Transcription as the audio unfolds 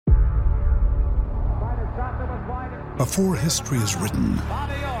Before history is written,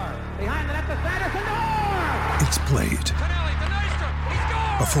 it's played.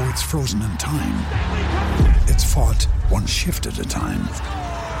 Before it's frozen in time, it's fought one shift at a time.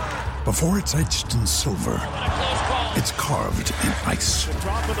 Before it's etched in silver, it's carved in ice.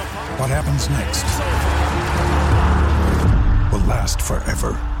 What happens next will last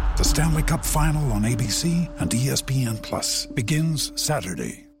forever. The Stanley Cup Final on ABC and ESPN Plus begins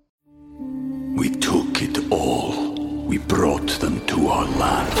Saturday. We took it all. We brought them to our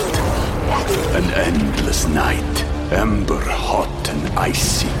land. An endless night, ember hot and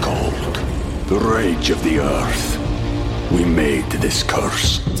icy cold. The rage of the earth. We made this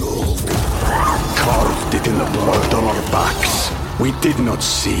curse. Carved it in the blood on our backs. We did not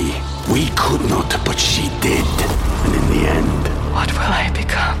see. We could not, but she did. And in the end... What will I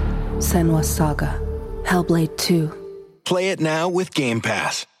become? Senua's Saga. Hellblade 2. Play it now with Game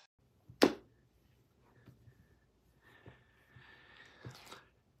Pass.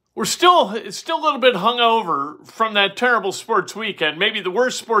 We're still a little bit hungover from that terrible sports weekend, maybe the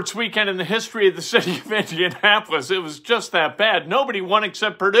worst sports weekend in the history of the city of Indianapolis. It was just that bad. Nobody won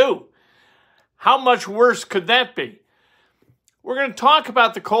except Purdue. How much worse could that be? We're going to talk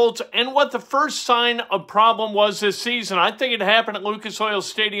about the Colts and what the first sign of problem was this season. I think it happened at Lucas Oil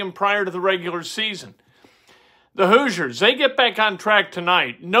Stadium prior to the regular season. The Hoosiers, they get back on track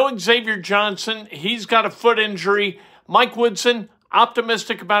tonight. No Xavier Johnson. He's got a foot injury. Mike Woodson,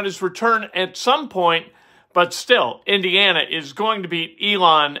 optimistic about his return at some point, but still, Indiana is going to beat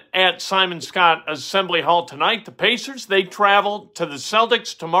Elon at Simon Skjodt Assembly Hall tonight. The Pacers, they travel to the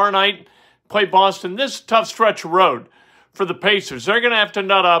Celtics tomorrow night, play Boston. This is a tough stretch of road for the Pacers. They're going to have to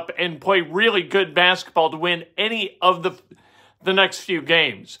nut up and play really good basketball to win any of the next few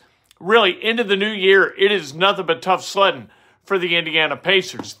games. Really, into the new year, it is nothing but tough sledding for the Indiana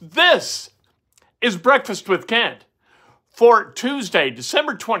Pacers. This is Breakfast with Kent for Tuesday,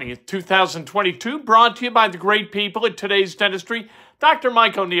 December 20th, 2022, brought to you by the great people at Today's Dentistry. Dr.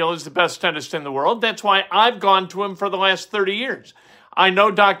 Mike O'Neill is the best dentist in the world. That's why I've gone to him for the last 30 years. I know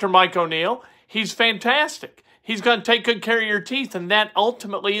Dr. Mike O'Neill. He's fantastic. He's going to take good care of your teeth, and that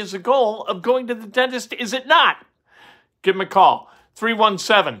ultimately is the goal of going to the dentist, is it not? Give him a call,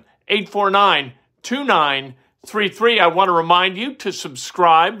 317-849-2933. I want to remind you to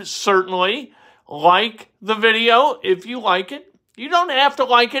subscribe, certainly. Like the video if you like it. You don't have to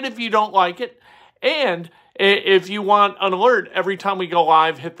like it if you don't like it. And if you want an alert every time we go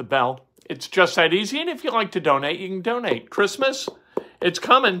live, hit the bell. It's just that easy. And if you like to donate, you can donate. Christmas, it's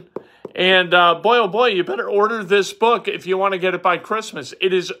coming. And boy, oh boy, you better order this book if you want to get it by Christmas.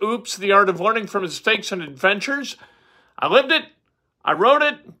 It is Oops, The Art of Learning from Mistakes and Adventures. I lived it. I wrote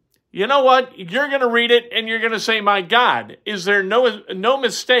it. You know what? You're going to read it and you're going to say, my God, is there no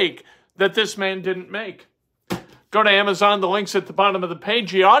mistake that this man didn't make? Go to Amazon. The link's at the bottom of the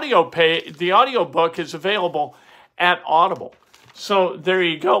page. The audio book is available at Audible. So there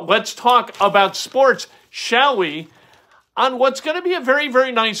you go. Let's talk about sports, shall we, on what's going to be a very,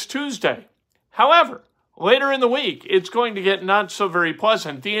 very nice Tuesday. However, later in the week, it's going to get not so very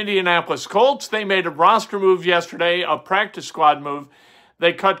pleasant. The Indianapolis Colts, they made a roster move yesterday, a practice squad move.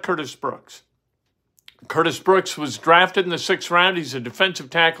 They cut Curtis Brooks. Curtis Brooks was drafted in the 6th round. He's a defensive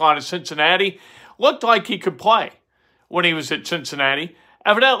tackle out of Cincinnati. Looked like he could play when he was at Cincinnati.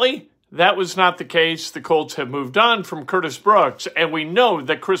 Evidently, that was not the case. The Colts have moved on from Curtis Brooks, and we know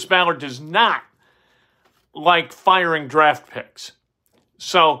that Chris Ballard does not like firing draft picks.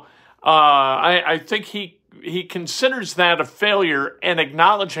 So I think he considers that a failure and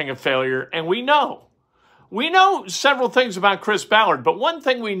acknowledging a failure, and we know several things about Chris Ballard, but one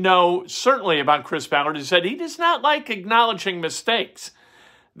thing we know certainly about Chris Ballard is that he does not like acknowledging mistakes.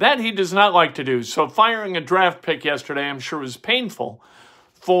 That he does not like to do. So firing a draft pick yesterday, I'm sure, was painful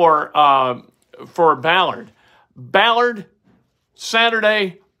for Ballard. Ballard,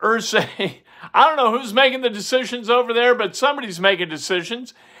 Saturday, Irsay, I don't know who's making the decisions over there, but somebody's making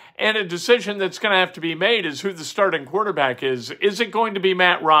decisions. And a decision that's going to have to be made is who the starting quarterback is. Is it going to be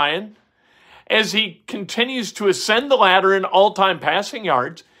Matt Ryan? As he continues to ascend the ladder in all-time passing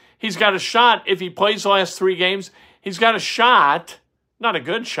yards, he's got a shot, if he plays the last 3 games, he's got a shot, not a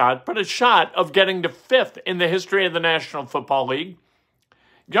good shot, but a shot of getting to 5th in the history of the National Football League.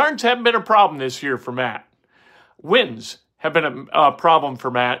 Yards haven't been a problem this year for Matt. Wins have been a problem for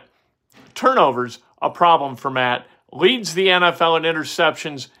Matt. Turnovers, a problem for Matt. Leads the NFL in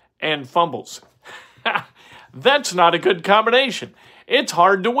interceptions and fumbles. That's not a good combination. It's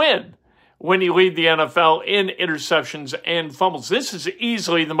hard to win when you lead the NFL in interceptions and fumbles. This is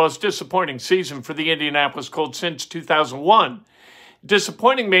easily the most disappointing season for the Indianapolis Colts since 2001.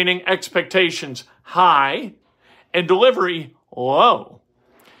 Disappointing meaning expectations high, and delivery low.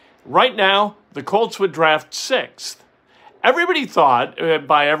 Right now, the Colts would draft 6th. Everybody thought,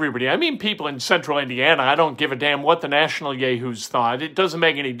 by everybody, I mean people in central Indiana, I don't give a damn what the national yahoos thought. It doesn't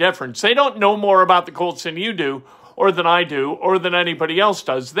make any difference. They don't know more about the Colts than you do, or than I do, or than anybody else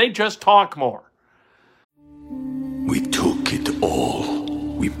does. They just talk more. We took it all.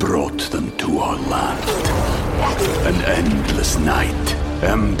 We brought them to our land. An endless night,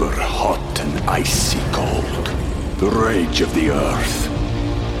 ember hot and icy cold. The rage of the earth.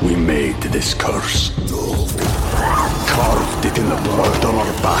 We made this curse. Carved it in the blood on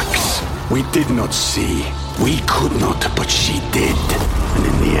our backs. We did not see. We could not, but she did. And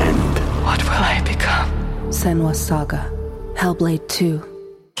in the end... What will I become? Senua's Saga. Hellblade 2.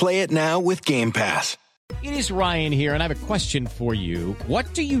 Play it now with Game Pass. It is Ryan here, and I have a question for you.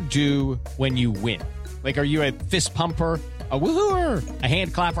 What do you do when you win? Like, are you a fist pumper, a woo-hooer, a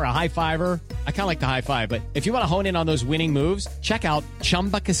hand clapper, a high-fiver? I kind of like the high-five, but if you want to hone in on those winning moves, check out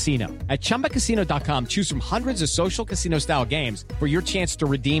Chumba Casino. At ChumbaCasino.com, choose from hundreds of social casino-style games for your chance to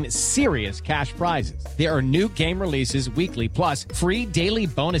redeem serious cash prizes. There are new game releases weekly, plus free daily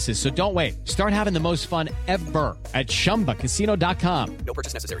bonuses, so don't wait. Start having the most fun ever at ChumbaCasino.com. No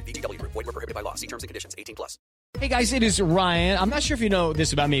purchase necessary. VGW Group. Void where prohibited by law. See terms and conditions. 18+. Hey guys, it is Ryan. I'm not sure if you know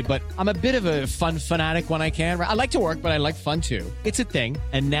this about me, but I'm a bit of a fun fanatic when I can. I like to work, but I like fun too. It's a thing.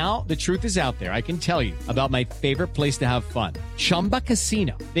 And now the truth is out there. I can tell you about my favorite place to have fun. Chumba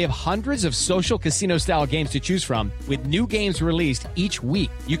Casino. They have hundreds of social casino style games to choose from with new games released each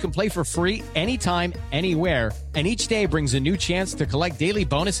week. You can play for free anytime, anywhere. And each day brings a new chance to collect daily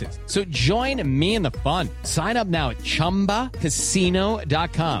bonuses. So join me in the fun. Sign up now at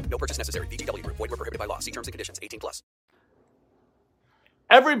ChumbaCasino.com. No purchase necessary. VGW Group. Void where prohibited by law. See terms and conditions. 18+.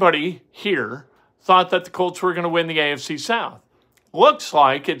 Everybody here thought that the Colts were going to win the AFC South. Looks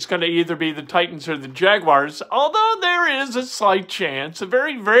like it's going to either be the Titans or the Jaguars, although there is a slight chance, a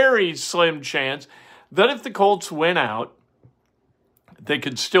very, very slim chance, that if the Colts win out, they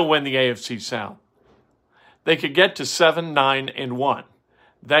could still win the AFC South. They could get to 7-9-1.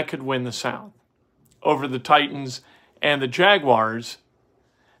 That could win the South. Over the Titans and the Jaguars,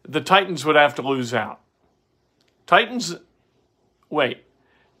 the Titans would have to lose out. Titans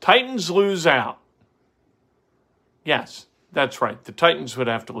lose out. Yes, that's right. The Titans would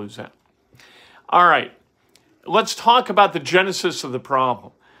have to lose out. All right, let's talk about the genesis of the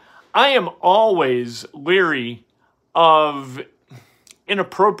problem. I am always leery of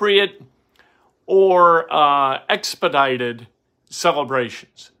inappropriate or expedited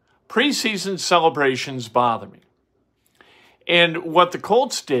celebrations. Preseason celebrations bother me. And what the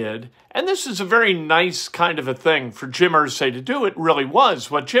Colts did, and this is a very nice kind of a thing for Jim Irsay to do, it really was.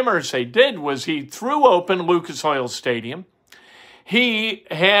 What Jim Irsay did was he threw open Lucas Oil Stadium. He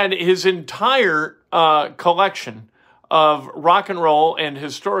had his entire collection of rock and roll and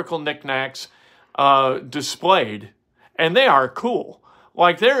historical knickknacks displayed, and they are cool.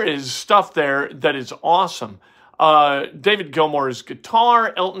 Like, there is stuff there that is awesome. David Gilmour's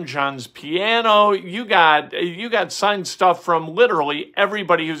guitar, Elton John's piano. You got signed stuff from literally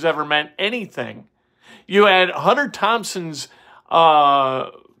everybody who's ever meant anything. You had Hunter Thompson's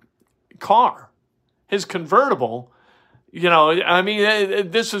car, his convertible. You know, I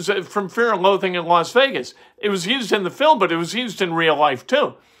mean, this is from Fear and Loathing in Las Vegas. It was used in the film, but it was used in real life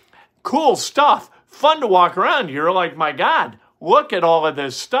too. Cool stuff. Fun to walk around. You're like, my God, look at all of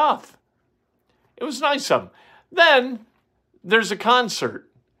this stuff. It was nice of them. Then there's a concert,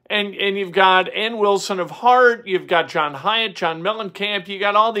 and you've got Ann Wilson of Heart, you've got John Hyatt, John Mellencamp, you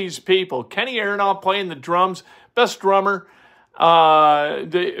got all these people. Kenny Aronoff playing the drums, best drummer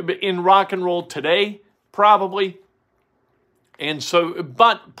in rock and roll today, probably. And so,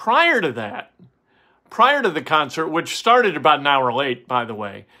 but prior to that, prior to the concert, which started about an hour late, by the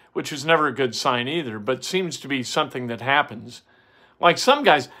way, which is never a good sign either, but seems to be something that happens. Like some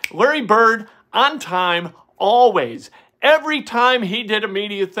guys, Larry Bird, on time, always. Every time he did a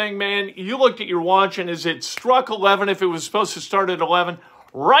media thing, man, you looked at your watch, and as it struck 11, if it was supposed to start at 11,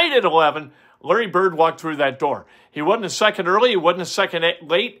 right at 11, Larry Bird walked through that door. He wasn't a second early. He wasn't a second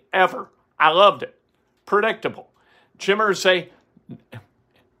late, ever. I loved it. Predictable. Jim Irsay,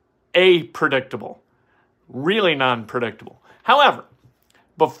 predictable. Really non-predictable. However,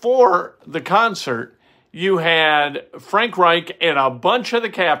 before the concert, you had Frank Reich and a bunch of the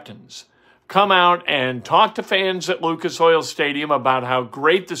captains come out and talk to fans at Lucas Oil Stadium about how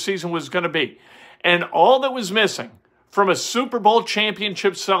great the season was going to be. And all that was missing from a Super Bowl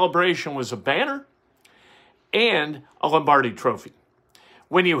championship celebration was a banner and a Lombardi trophy.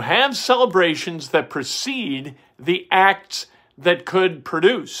 When you have celebrations that precede the acts that could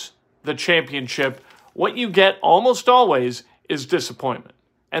produce the championship what you get almost always is disappointment,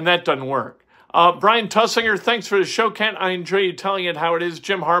 and that doesn't work. Brian Tussinger, thanks for the show, Kent. I enjoy you telling it how it is.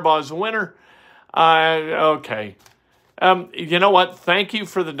 Jim Harbaugh is a winner. Okay. You know what? Thank you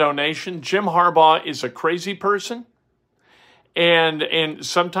for the donation. Jim Harbaugh is a crazy person, and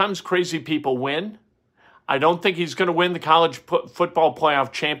sometimes crazy people win. I don't think he's going to win the college football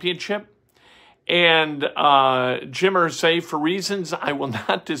playoff championship. And Jim Irsay, for reasons I will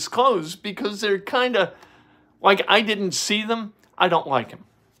not disclose because they're kind of like I didn't see them, I don't like him.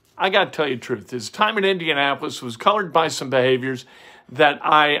 I got to tell you the truth. His time in Indianapolis was colored by some behaviors that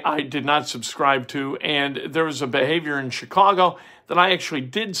I did not subscribe to. And there was a behavior in Chicago that I actually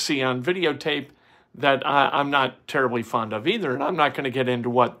did see on videotape that I'm not terribly fond of either. And I'm not going to get into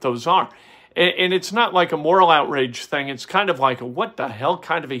what those are. And it's not like a moral outrage thing. It's kind of like a what the hell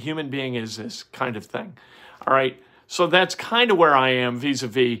kind of a human being is this kind of thing. All right. So that's kind of where I am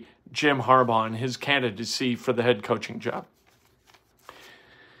vis-a-vis Jim Harbaugh and his candidacy for the head coaching job.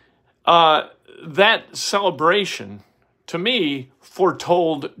 That celebration, to me,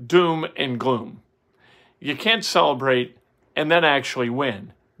 foretold doom and gloom. You can't celebrate and then actually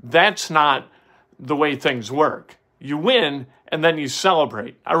win. That's not the way things work. You win and then you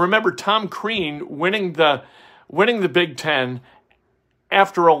celebrate. I remember Tom Crean winning the Big Ten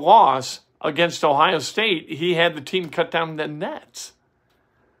after a loss against Ohio State. He had the team cut down the nets.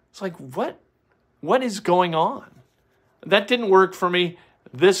 It's like, what is going on? That didn't work for me.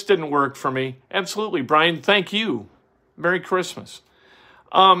 This didn't work for me. Absolutely, Brian, thank you. Merry Christmas.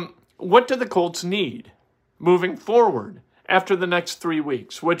 What do the Colts need moving forward after the next 3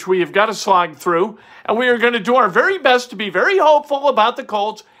 weeks, which we have got to slog through, and we are going to do our very best to be very hopeful about the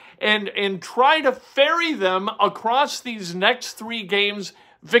Colts and try to ferry them across these next 3 games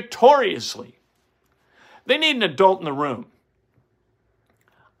victoriously. They need an adult in the room.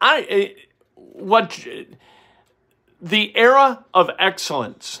 The era of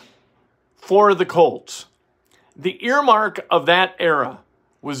excellence for the Colts, the earmark of that era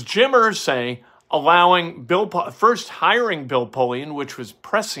was Jim Irsay allowing first hiring Bill Polian, which was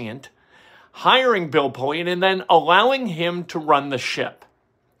prescient, hiring Bill Polian, and then allowing him to run the ship.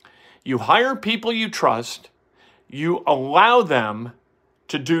 You hire people you trust, you allow them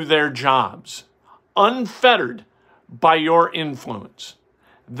to do their jobs, unfettered by your influence.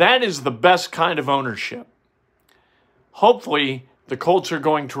 That is the best kind of ownership. Hopefully, the Colts are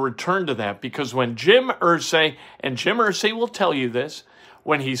going to return to that because when Jim Irsay, and Jim Irsay will tell you this,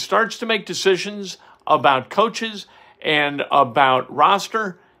 when he starts to make decisions about coaches and about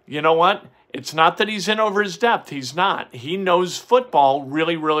roster, you know what? It's not that he's in over his depth. He's not. He knows football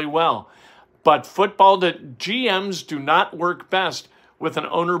really, really well. But GMs do not work best with an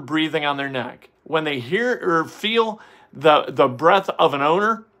owner breathing on their neck. When they hear or feel the breath of an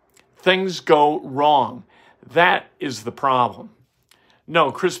owner, things go wrong. That is the problem.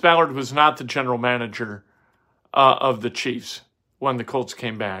 No, Chris Ballard was not the general manager of the Chiefs when the Colts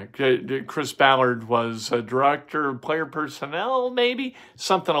came back. Chris Ballard was a director of player personnel, maybe,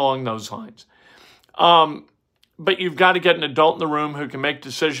 something along those lines. But you've got to get an adult in the room who can make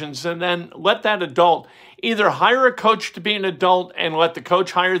decisions and then let that adult either hire a coach to be an adult and let the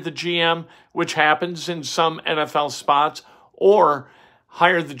coach hire the GM, which happens in some NFL spots, or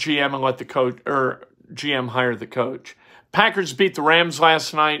hire the GM and let the coach or GM hire the coach. Packers beat the Rams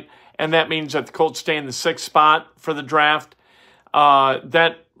last night, and that means that the Colts stay in the 6th spot for the draft.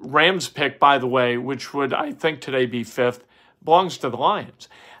 That Rams pick, by the way, which would, I think, today be 5th, belongs to the Lions.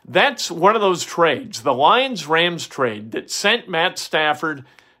 That's one of those trades, the Lions-Rams trade, that sent Matt Stafford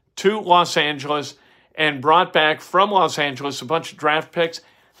to Los Angeles and brought back from Los Angeles a bunch of draft picks.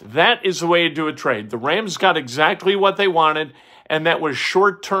 That is the way to do a trade. The Rams got exactly what they wanted, and that was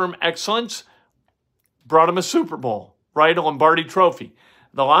short-term excellence. Brought them a Super Bowl, right? A Lombardi trophy.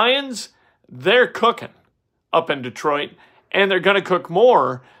 The Lions, they're cooking up in Detroit, and they're going to cook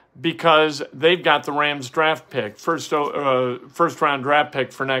more because they've got the Rams draft pick, first round draft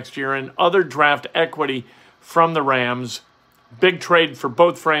pick for next year, and other draft equity from the Rams. Big trade for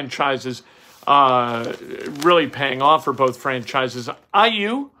both franchises, really paying off for both franchises.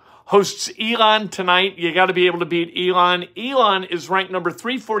 IU hosts Elon tonight. You got to be able to beat Elon. Elon is ranked number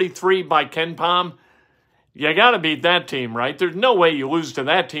 343 by KenPom. You got to beat that team, right? There's no way you lose to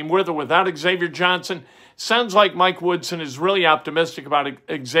that team, with or without Xavier Johnson. Sounds like Mike Woodson is really optimistic about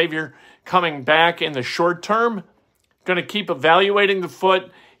Xavier coming back in the short term. Going to keep evaluating the foot.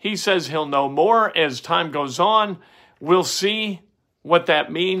 He says he'll know more as time goes on. We'll see what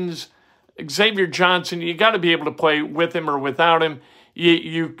that means. Xavier Johnson, you got to be able to play with him or without him.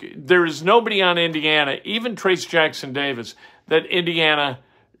 There is nobody on Indiana, even Trace Jackson Davis, that Indiana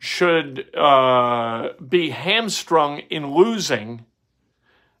should be hamstrung in losing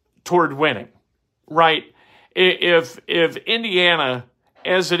toward winning, right? If Indiana,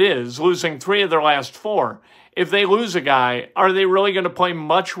 as it is, losing 3 of their last 4, if they lose a guy, are they really going to play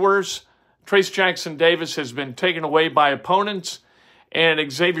much worse? Trace Jackson Davis has been taken away by opponents,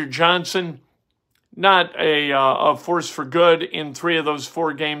 and Xavier Johnson, not a force for good in 3 of those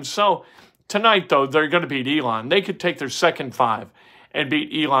 4 games. So tonight, though, they're going to beat Elon. They could take their second 5 and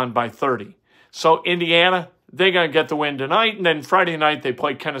beat Elon by 30. So Indiana, they're going to get the win tonight, and then Friday night they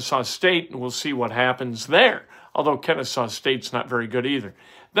play Kennesaw State, and we'll see what happens there, although Kennesaw State's not very good either.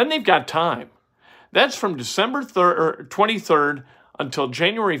 Then they've got time. That's from December 23rd until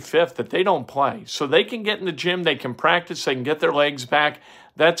January 5th that they don't play. So they can get in the gym, they can practice, they can get their legs back.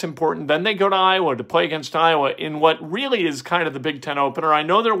 That's important. Then they go to Iowa to play against Iowa in what really is kind of the Big Ten opener. I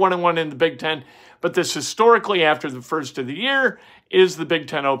know they're 1-1 in the Big Ten, but this historically, after the first of the year, is the Big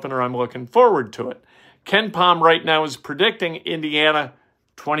Ten opener. I'm looking forward to it. Ken Pom right now is predicting Indiana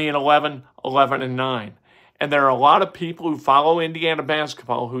 20-11, 11-9. And there are a lot of people who follow Indiana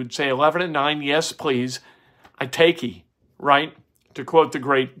basketball who'd say 11-9, yes, please. I takey, right? To quote the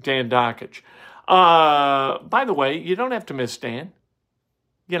great Dan Dockich. By the way, you don't have to miss Dan.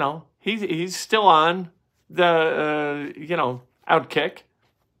 You know, he's still on the, Outkick.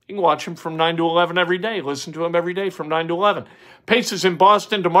 You can watch him from 9 to 11 every day. Listen to him every day from 9 to 11. Pacers in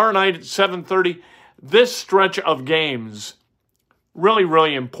Boston tomorrow night at 7:30. This stretch of games, really,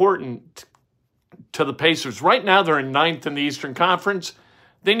 really important to the Pacers. Right now, they're in 9th in the Eastern Conference.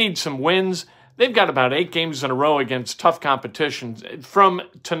 They need some wins. They've got about 8 games in a row against tough competition. From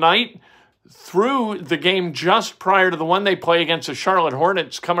tonight through the game just prior to the one they play against the Charlotte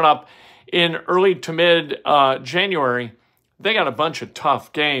Hornets coming up in early to mid-January, they got a bunch of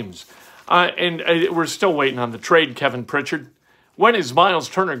tough games. And we're still waiting on the trade, Kevin Pritchard. When is Miles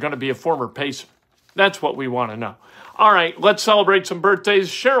Turner going to be a former Pacer? That's what we want to know. All right, let's celebrate some birthdays.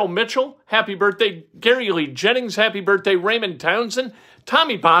 Cheryl Mitchell, happy birthday. Gary Lee Jennings, happy birthday. Raymond Townsend,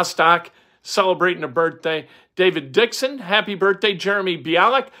 Tommy Bostock, celebrating a birthday. David Dixon, happy birthday. Jeremy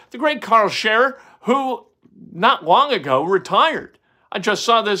Bialik, the great Carl Scherer, who not long ago retired. I just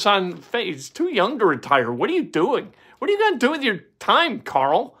saw this on Facebook. He's too young to retire. What are you doing? What are you going to do with your time,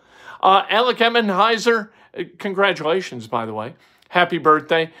 Carl? Alec Emmenheiser, congratulations, by the way. Happy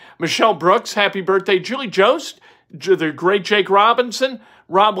birthday. Michelle Brooks, happy birthday. Julie Jost, the great Jake Robinson,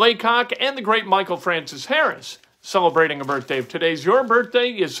 Rob Laycock, and the great Michael Francis Harris celebrating a birthday. If today's your birthday,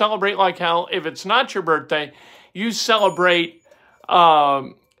 you celebrate like hell. If it's not your birthday, you celebrate,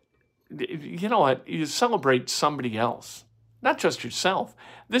 you know what? You celebrate somebody else, not just yourself.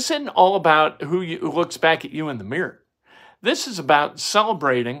 This isn't all about who looks back at you in the mirror. This is about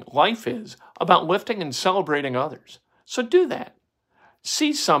celebrating. Life is about lifting and celebrating others. So do that.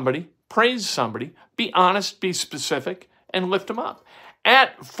 See somebody, praise somebody, be honest, be specific, and lift them up.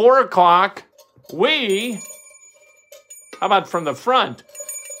 At 4 o'clock, how about from the front?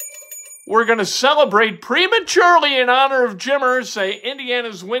 We're going to celebrate prematurely in honor of Jim Irsay,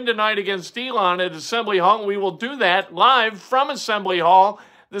 Indiana's win tonight against Elon at Assembly Hall. We will do that live from Assembly Hall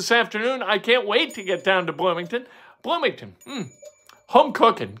this afternoon. I can't wait to get down to Bloomington. Home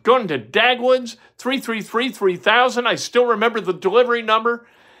cooking. Going to Dagwoods, 333-3000. I still remember the delivery number.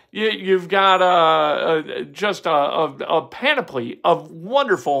 You've got just a panoply of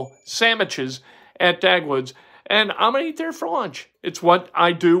wonderful sandwiches at Dagwoods. And I'm going to eat there for lunch. It's what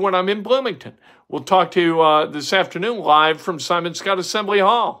I do when I'm in Bloomington. We'll talk to you this afternoon live from Simon Scott Assembly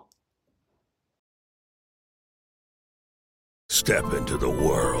Hall. Step into the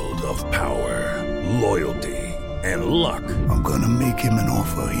world of power, loyalty, and luck. I'm going to make him an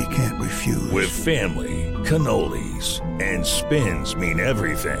offer he can't refuse. With family, cannolis, and spins mean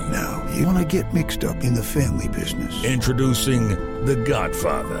everything. Now, you want to get mixed up in the family business. Introducing The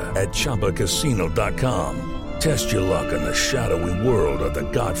Godfather at ChumbaCasino.com. Test your luck in the shadowy world of The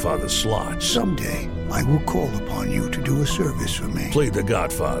Godfather slot. Someday, I will call upon you to do a service for me. Play The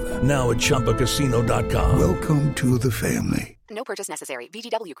Godfather now at ChumbaCasino.com. Welcome to the family. No purchase necessary.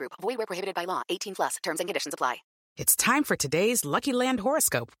 VGW Group. Void where prohibited by law. 18+. Terms and conditions apply. It's time for today's Lucky Land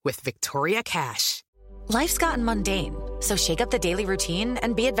horoscope with Victoria Cash. Life's gotten mundane, so shake up the daily routine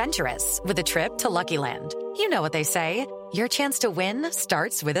and be adventurous with a trip to Lucky Land. You know what they say. Your chance to win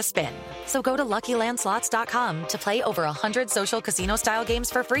starts with a spin. So go to LuckyLandSlots.com to play over 100 social casino-style games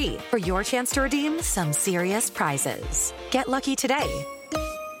for free for your chance to redeem some serious prizes. Get lucky today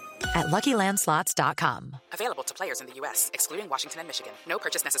at LuckyLandSlots.com. Available to players in the U.S., excluding Washington and Michigan. No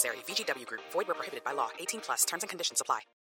purchase necessary. VGW Group. Void where prohibited by law. 18+. Terms and conditions apply.